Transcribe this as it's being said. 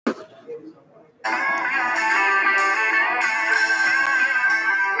No one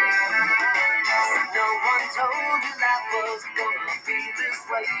told you life was gonna be this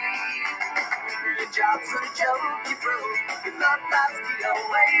way. Your job's a joke, you broke, your love life's the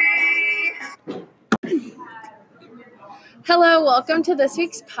away. Hello, welcome to this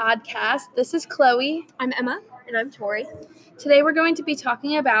week's podcast. This is Chloe. I'm Emma. And I'm Tori. Today we're going to be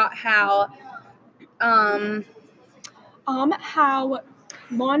talking about how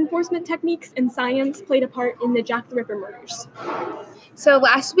law enforcement techniques and science played a part in the Jack the Ripper murders. So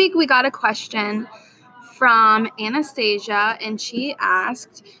last week we got a question from Anastasia, and she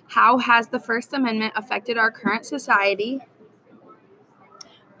asked, how has the First Amendment affected our current society?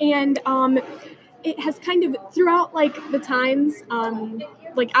 And it has kind of, throughout the times,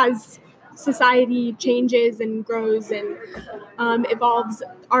 as society changes and grows and evolves,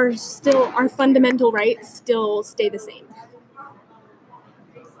 our fundamental rights still stay the same.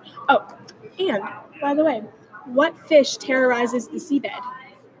 Oh, and by the way, what fish terrorizes the seabed?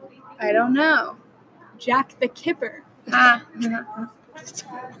 I don't know. Jack the Kipper.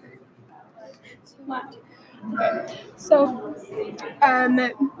 So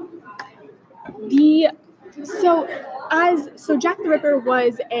Jack the Ripper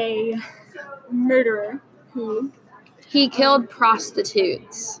was a murderer who he killed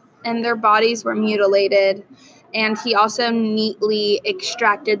prostitutes and their bodies were mutilated, and he also neatly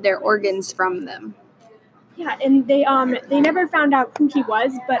extracted their organs from them. Yeah, and they never found out who he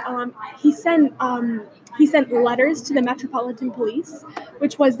was, but he sent letters to the Metropolitan Police,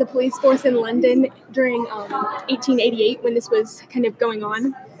 which was the police force in London during 1888 when this was kind of going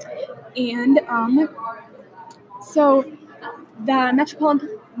on. And so the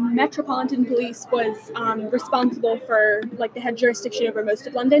Metropolitan Police was responsible for the head jurisdiction over most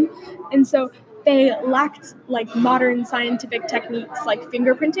of London, and so they lacked modern scientific techniques like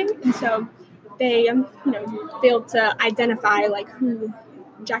fingerprinting, and so they failed to identify who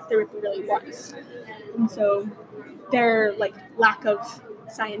Jack the Ripper really was. And so their lack of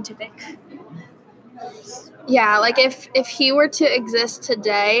scientific. Yeah, if he were to exist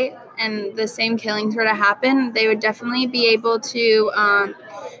today and the same killings were to happen, they would definitely be able to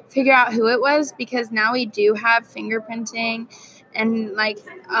figure out who it was, because now we do have fingerprinting and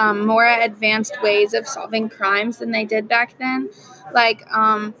more advanced ways of solving crimes than they did back then.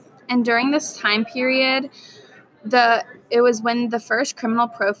 And during this time period, it was when the first criminal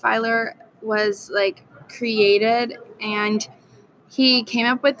profiler was created, and he came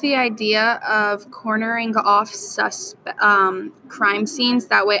up with the idea of cornering off crime scenes.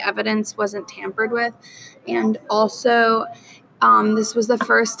 That way evidence wasn't tampered with. And also this was the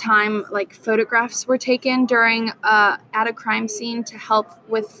first time photographs were taken during at a crime scene to help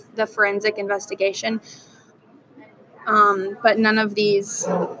with the forensic investigation. But none of these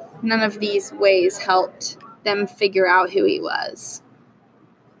ways helped them figure out who he was.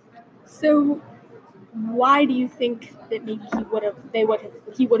 So why do you think that maybe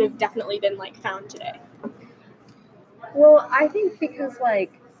he would have definitely been found today? Well, I think because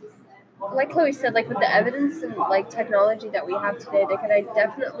like Chloe said, with the evidence and technology that we have today, they could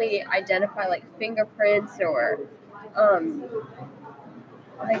definitely identify fingerprints or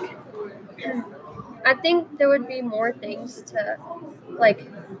I think there would be more things to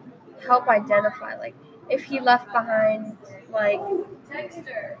help identify, if he left behind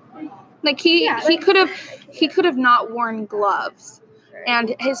he could have not worn gloves,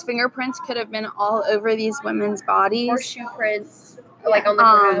 and his fingerprints could have been all over these women's bodies, or shoe prints on the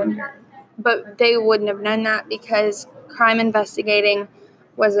ground. But they wouldn't have known that because crime investigating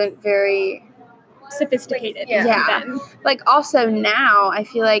wasn't very sophisticated. Yeah. Also now I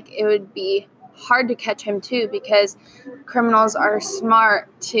feel it would be hard to catch him too, because criminals are smart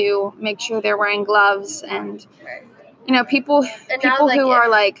to make sure they're wearing gloves, and people who are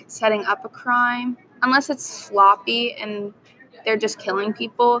setting up a crime, unless it's sloppy and they're just killing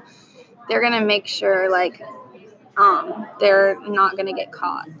people, they're gonna make sure they're not gonna get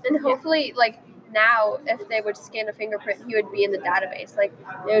caught. And hopefully now if they would scan a fingerprint, he would be in the database. They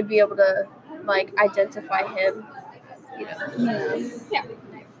would be able to identify him. Yeah.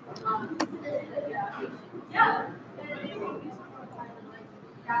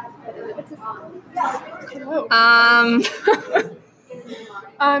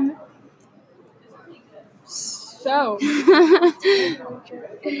 So.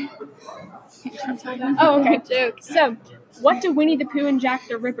 Oh, okay. Joke. So, what do Winnie the Pooh and Jack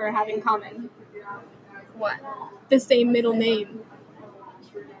the Ripper have in common? What? The same middle name.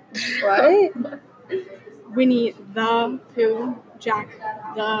 What? Winnie the Pooh, Jack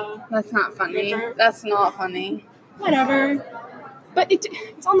the... That's not funny. Ripper. That's not funny. Whatever. But it's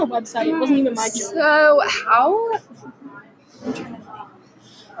on the website. It wasn't even my joke. So how? Okay.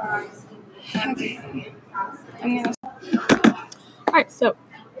 All right, so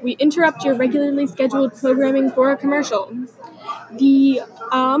we interrupt your regularly scheduled programming for a commercial.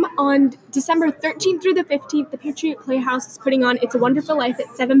 On December 13th through the 15th, the Patriot Playhouse is putting on It's a Wonderful Life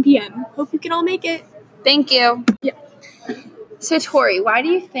at 7 p.m. Hope you can all make it. Thank you. Yeah. So Tori, why do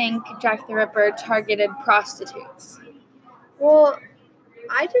you think Jack the Ripper targeted prostitutes? Well,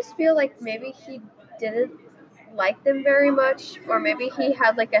 I just feel like maybe he didn't like them very much, or maybe he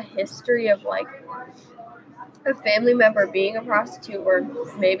had like a history of like a family member being a prostitute, or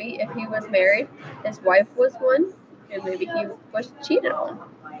maybe if he was married, his wife was one, and maybe he was cheated on.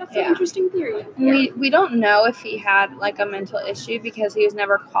 That's an interesting theory. We don't know if he had like a mental issue because he was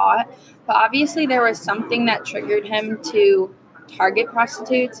never caught, but obviously there was something that triggered him to target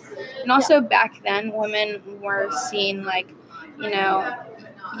prostitutes. And also back then women were seen like,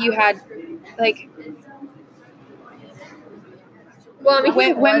 you had like Well, I mean,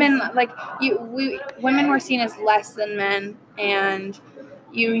 women were seen as less than men, and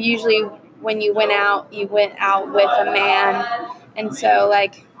you usually when you went out with a man, and so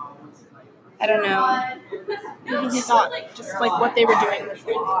like I don't know. Maybe he thought just like what they were doing was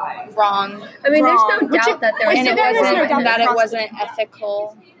like Wrong. I mean, Wrong. there's no doubt that there was And it There's no wasn't doubt that it that wasn't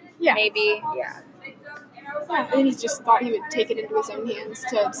ethical. Yeah. Maybe. Yeah. And he just thought he would take it into his own hands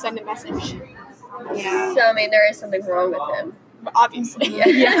to send a message. Yeah. So I mean, there is something wrong with him. But obviously.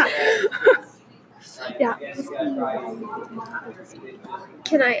 Yeah. Yeah.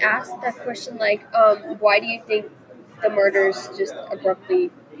 Can I ask that question? Like, why do you think the murders just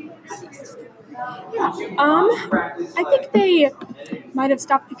abruptly ceased? Yeah. I think they might have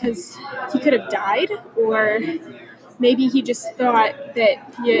stopped because he could have died, or maybe he just thought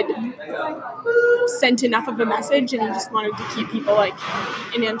that he had sent enough of a message and he just wanted to keep people like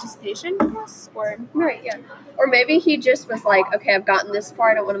in anticipation, I guess, or Right, yeah. Or maybe he just was like, okay, I've gotten this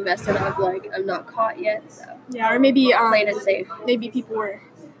far, I don't want to mess it up, like, I'm not caught yet, so yeah, or maybe playing it safe. maybe people were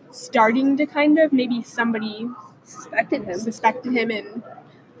starting to kind of, maybe somebody Suspected him. suspected him, and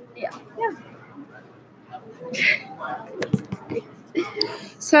Yeah.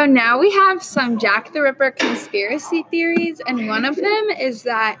 So now we have some Jack the Ripper conspiracy theories, and one of them is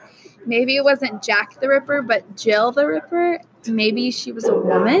that maybe it wasn't Jack the Ripper, but Jill the Ripper. Maybe she was a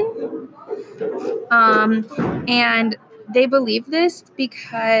woman. And they believe this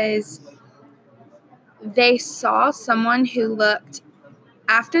because they saw someone who looked,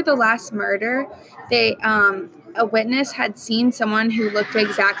 after the last murder, a witness had seen someone who looked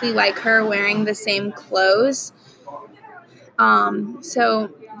exactly like her wearing the same clothes.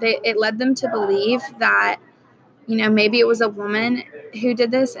 So it led them to believe that, maybe it was a woman who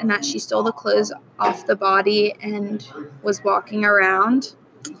did this and that she stole the clothes off the body and was walking around.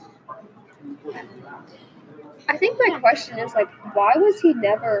 I think my question is, like,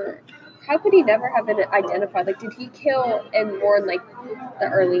 how could he never have been identified? Like, did he kill in more like the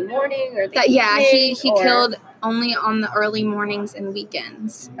early morning or the He evening, or- killed only on the early mornings and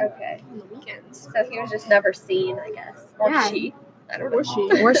weekends. Okay. on the weekends. So he was just never seen, I guess. Or Yeah. she. I don't know. Or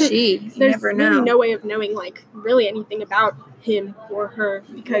she. Or she. You There's never really know. no way of knowing like really anything about him or her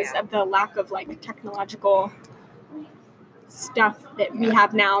because of the lack of like technological stuff that we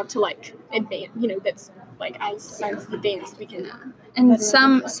have now to like advance, that's like as science is advanced we can. And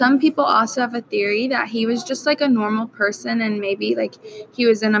some people also have a theory that he was just like a normal person, and maybe like he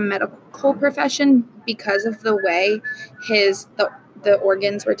was in a medical profession because of the way the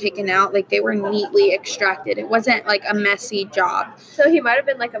organs were taken out. Like they were neatly extracted. It wasn't like a messy job. So he might have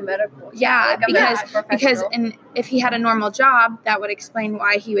been like a medical. Yeah, like a medical because professional. if he had a normal job, that would explain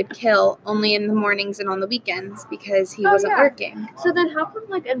why he would kill only in the mornings and on the weekends, because he wasn't yeah. working. So then how come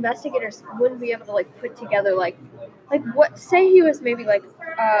like investigators wouldn't be able to like put together like what, say he was maybe like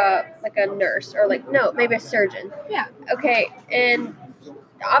a nurse or maybe a surgeon. Yeah. Okay, and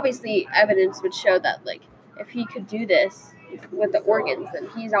obviously evidence would show that like if he could do this with the organs, then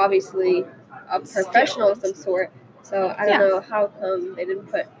he's obviously a professional of some sort. So I don't know how come they didn't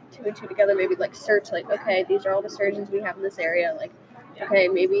put two and two together, maybe like search like, okay, these are all the surgeons we have in this area, like okay,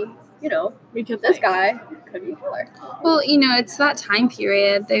 maybe We could this guy could be a killer. Well, it's that time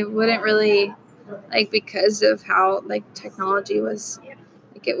period. They wouldn't really, because of how, technology was,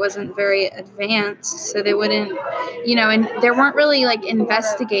 it wasn't very advanced. So they wouldn't, and there weren't really,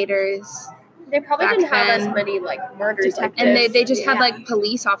 investigators. They probably Back didn't have as then, many murders like and this. they just had,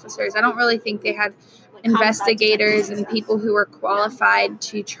 police officers. I don't really think they had investigators and people who were qualified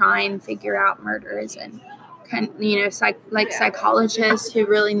to try and figure out murders, and psychologists who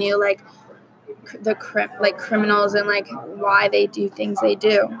really knew criminals and like why they do things they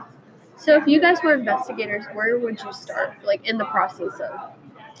do. So if you guys were investigators, where would you start? Like in the process of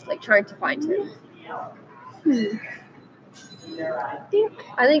like trying to find him?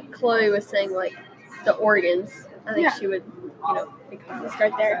 I think Chloe was saying like the organs. I think she would,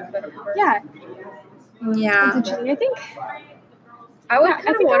 Start there. Yeah. Yeah. That's interesting. I think I would Yeah, kind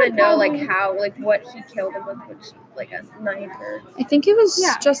I of think I want to would know like probably- how, like what he killed him with, which like a knife or. I think it was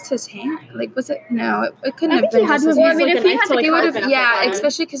Yeah. just his hand. Like, was it? No, it couldn't I have think been he had just to his have hand. used, like, if a he knife had to, like, He would carve have, it up yeah, like that.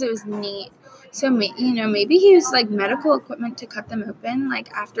 especially because it was neat. So, maybe he used like medical equipment to cut them open. Like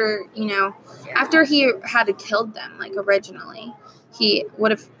after he had killed them, like originally, he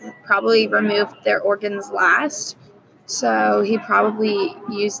would have probably removed their organs last. So he probably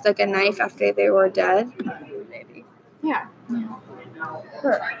used like a knife after they were dead. Maybe. Yeah.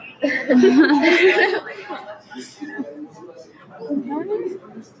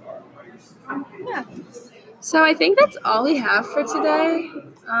 So I think that's all we have for today.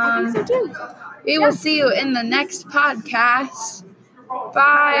 I think so too. We will see you in the next podcast.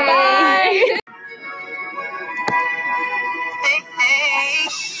 Bye. Hey, hey.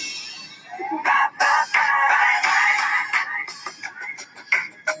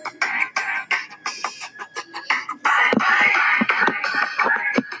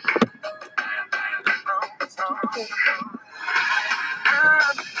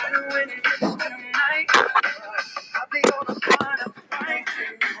 I'm doing this tonight. I'll be on the front of the fight.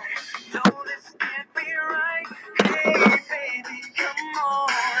 No, this can't be right. Hey, baby, come on.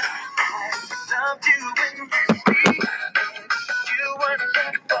 I loved you when you speak. You weren't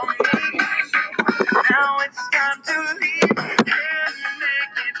there for me. Now it's time to leave and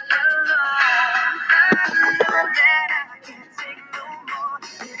make it alone. I know that I can't take no more.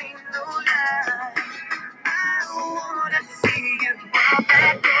 It ain't no lie. I wanna see you out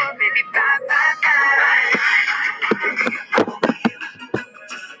that door, baby. Bye, bye, bye. Only you,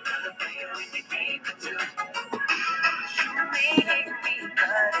 just another player when you gave it to.